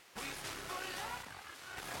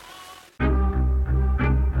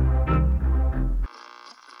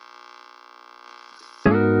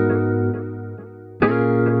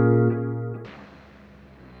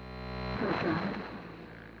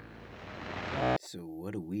So,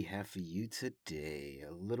 what do we have for you today?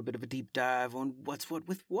 A little bit of a deep dive on what's what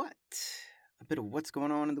with what? A bit of what's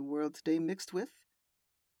going on in the world today mixed with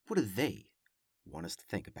what do they want us to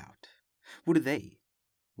think about? What do they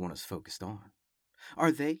want us focused on?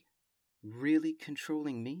 Are they really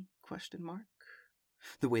controlling me? Question mark.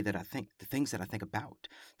 The way that I think, the things that I think about,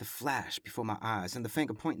 the flash before my eyes and the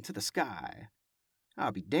finger pointing to the sky.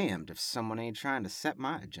 I'll be damned if someone ain't trying to set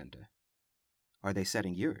my agenda. Are they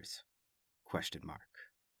setting yours? Question mark.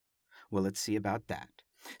 Well, let's see about that.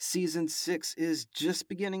 Season 6 is just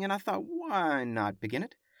beginning, and I thought, why not begin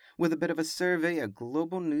it with a bit of a survey of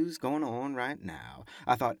global news going on right now?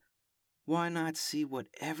 I thought, why not see what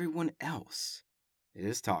everyone else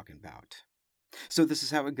is talking about? So this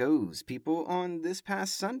is how it goes, people. On this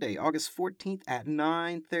past Sunday, August 14th at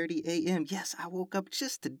 9:30 a.m., yes, I woke up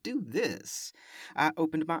just to do this. I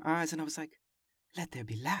opened my eyes and I was like, let there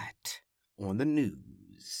be light on the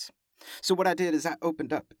news. So what I did is I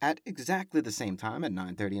opened up at exactly the same time at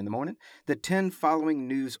 9:30 in the morning the 10 following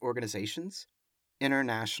news organizations'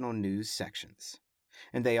 international news sections.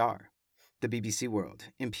 And they are the BBC World,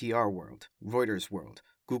 NPR World, Reuters World,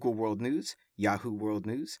 Google World News, Yahoo World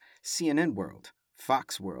News, CNN World,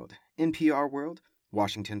 Fox World, NPR World,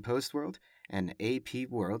 Washington Post World, and AP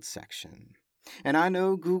World section. And I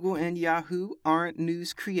know Google and Yahoo aren't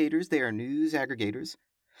news creators, they are news aggregators.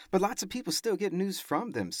 But lots of people still get news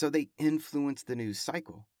from them, so they influence the news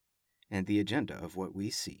cycle and the agenda of what we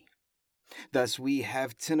see. Thus, we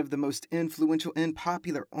have 10 of the most influential and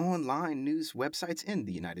popular online news websites in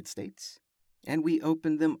the United States. And we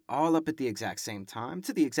opened them all up at the exact same time,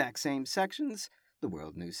 to the exact same sections, the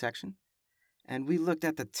World News section. And we looked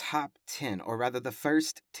at the top 10, or rather the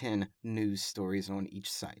first 10 news stories on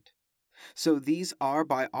each site. So these are,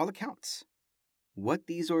 by all accounts, what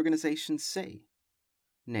these organizations say.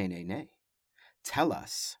 Nay. Tell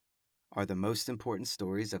us are the most important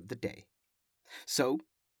stories of the day. So,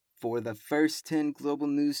 for the first 10 global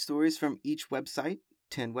news stories from each website,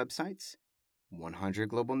 10 websites, 100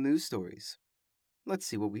 global news stories. Let's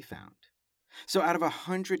see what we found. So, out of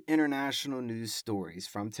 100 international news stories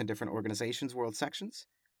from 10 different organizations' world sections,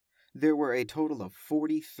 there were a total of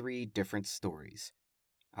 43 different stories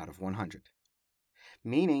out of 100.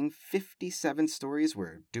 Meaning 57 stories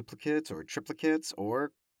were duplicates or triplicates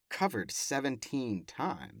or covered 17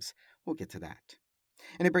 times. We'll get to that.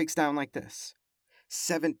 And it breaks down like this.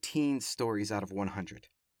 17 stories out of 100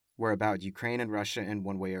 were about Ukraine and Russia in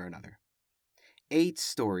one way or another. 8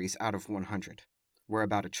 stories out of 100 were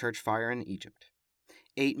about a church fire in Egypt.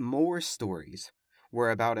 8 more stories were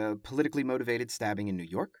about a politically motivated stabbing in New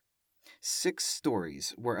York. 6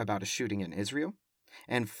 stories were about a shooting in Israel.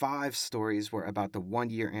 And 5 stories were about the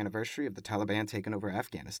 1-year anniversary of the Taliban taking over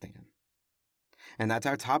Afghanistan. And that's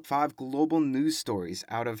our top 5 global news stories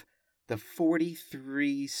out of the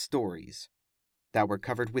 43 stories that were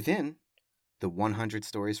covered within the 100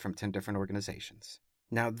 stories from 10 different organizations.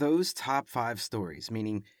 Now, those top 5 stories,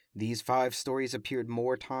 meaning these 5 stories appeared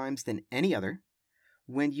more times than any other,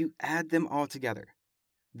 when you add them all together,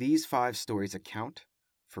 these 5 stories account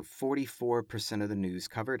for 44% of the news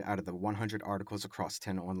covered out of the 100 articles across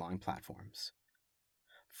 10 online platforms.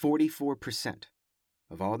 44%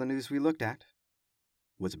 of all the news we looked at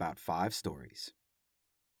was about 5 stories.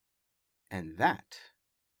 And that,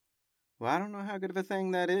 well, I don't know how good of a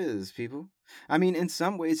thing that is, people. I mean, in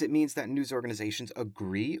some ways, it means that news organizations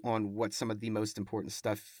agree on what some of the most important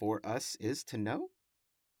stuff for us is to know.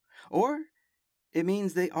 Or it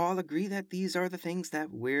means they all agree that these are the things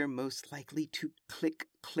that we're most likely to click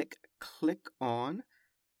on.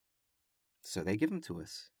 So they give them to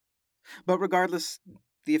us. But regardless,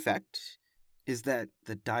 the effect is that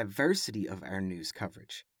the diversity of our news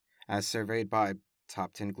coverage, as surveyed by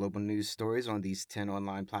top 10 global news stories on these 10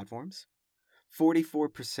 online platforms,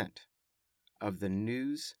 44% of the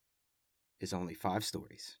news is only 5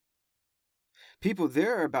 stories. People,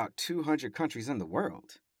 there are about 200 countries in the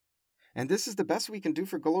world. And this is the best we can do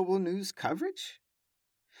for global news coverage?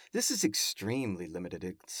 This is extremely limited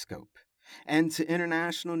in scope. And to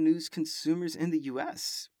international news consumers in the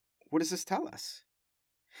U.S., what does this tell us?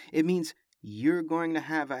 It means you're going to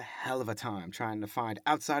have a hell of a time trying to find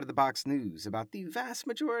outside-of-the-box news about the vast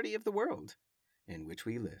majority of the world in which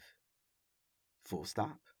we live. Full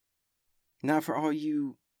stop. Now, for all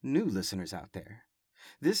you new listeners out there,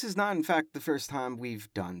 this is not, in fact, the first time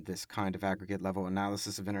we've done this kind of aggregate-level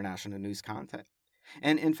analysis of international news content.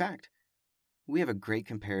 And, in fact, we have a great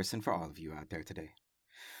comparison for all of you out there today.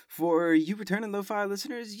 For you returning Lo-Fi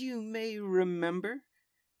listeners, you may remember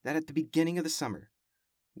that at the beginning of the summer,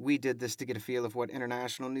 we did this to get a feel of what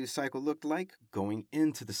international news cycle looked like going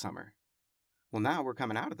into the summer. Well, now we're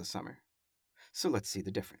coming out of the summer. So let's see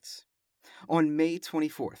the difference. On May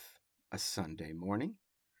 24th, a Sunday morning,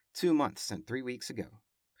 2 months and 3 weeks ago,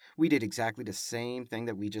 we did exactly the same thing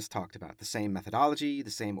that we just talked about, the same methodology,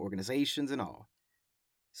 the same organizations and all.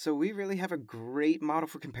 So we really have a great model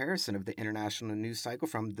for comparison of the international news cycle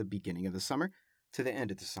from the beginning of the summer to the end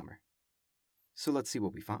of the summer. So let's see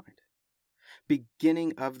what we find.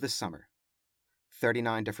 Beginning of the summer,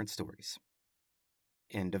 39 different stories.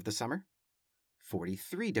 End of the summer,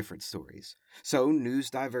 43 different stories. So news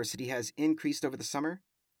diversity has increased over the summer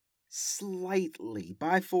slightly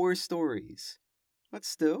by 4 stories, but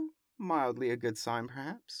still mildly a good sign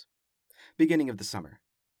perhaps. Beginning of the summer,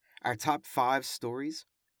 our top 5 stories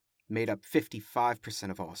made up 55%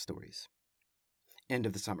 of all stories. End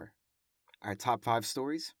of the summer, our top 5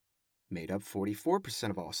 stories made up 44%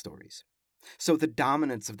 of all stories. So the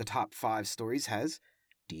dominance of the top 5 stories has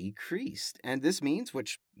decreased, and this means,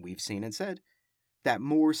 which we've seen and said, that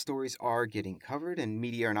more stories are getting covered and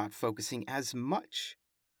media are not focusing as much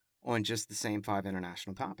on just the same 5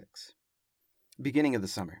 international topics. Beginning of the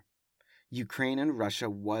summer, Ukraine and Russia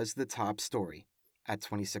was the top story at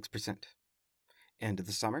 26%. End of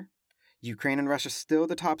the summer, Ukraine and Russia still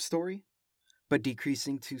the top story, but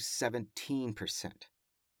decreasing to 17%.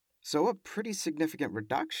 So a pretty significant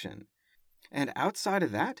reduction. And outside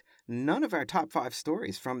of that, none of our top 5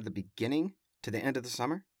 stories from the beginning to the end of the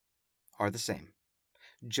summer are the same.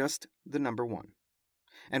 Just the number 1.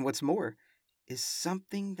 And what's more is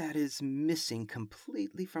something that is missing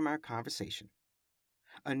completely from our conversation.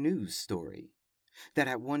 A news story that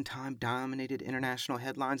at one time dominated international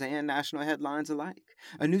headlines and national headlines alike.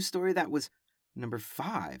 A news story that was number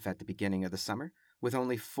 5 at the beginning of the summer with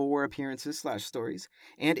only 4 appearances/stories,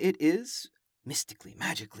 and it is mystically,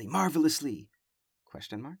 magically, marvelously, ?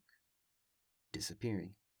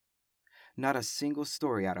 Disappearing. Not a single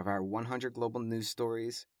story out of our 100 global news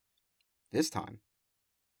stories, this time,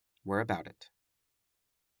 were about it.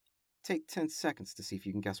 Take 10 seconds to see if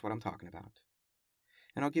you can guess what I'm talking about.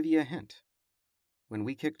 And I'll give you a hint. When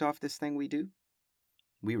we kicked off this thing we do,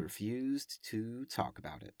 we refused to talk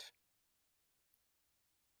about it.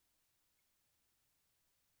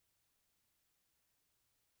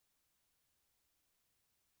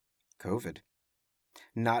 COVID.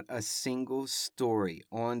 Not a single story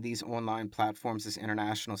on these online platforms'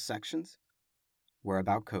 international sections were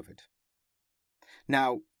about COVID.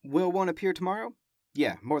 Now, will one appear tomorrow?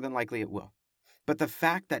 Yeah, more than likely it will. But the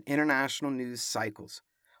fact that international news cycles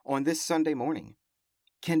on this Sunday morning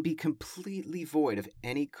can be completely void of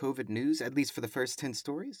any COVID news, at least for the first 10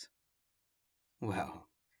 stories? Well,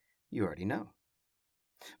 you already know.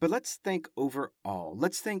 But let's think overall.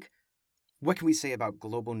 Let's think, what can we say about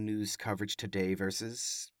global news coverage today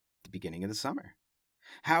versus the beginning of the summer?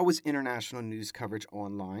 How is international news coverage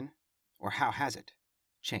online, or how has it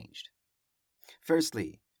changed?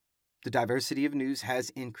 Firstly, the diversity of news has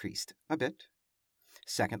increased a bit.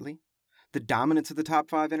 Secondly, the dominance of the top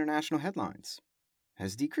 5 international headlines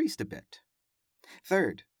has decreased a bit.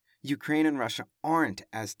 Third, Ukraine and Russia aren't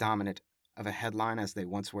as dominant of a headline as they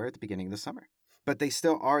once were at the beginning of the summer, but they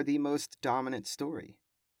still are the most dominant story.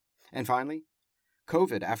 And finally,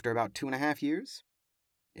 COVID, after about 2.5 years,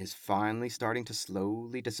 is finally starting to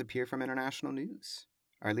slowly disappear from international news,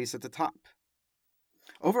 or at least at the top.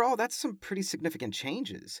 Overall, that's some pretty significant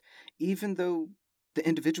changes, even though the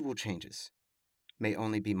individual changes may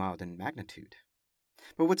only be mild in magnitude.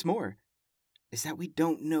 But what's more is that we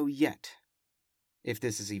don't know yet if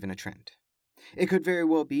this is even a trend. It could very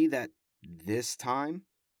well be that this time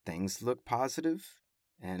things look positive,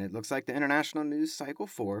 and it looks like the international news cycle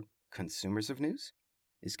for consumers of news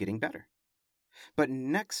is getting better. But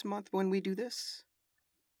next month when we do this,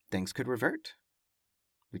 things could revert.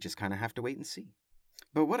 We just kind of have to wait and see.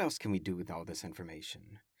 But what else can we do with all this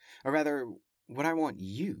information? Or rather, what I want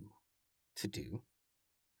you to do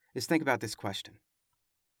is think about this question.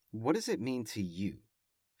 What does it mean to you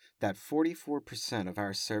that 44% of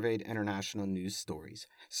our surveyed international news stories,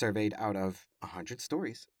 surveyed out of 100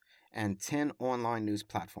 stories and 10 online news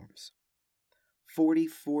platforms,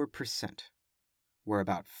 44% were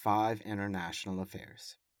about 5 international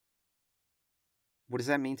affairs? What does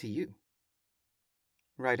that mean to you?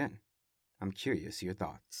 Write in. I'm curious your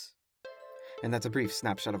thoughts. And that's a brief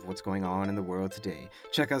snapshot of what's going on in the world today.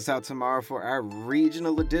 Check us out tomorrow for our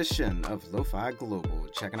regional edition of Lo-Fi Global,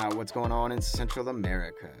 checking out what's going on in Central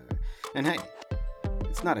America. And hey,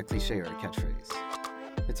 it's not a cliche or a catchphrase.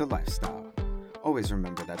 It's a lifestyle. Always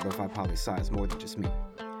remember that Lo-Fi Poli-Sci is more than just me.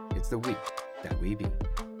 It's the we that we be.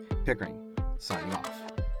 Pickering, signing off.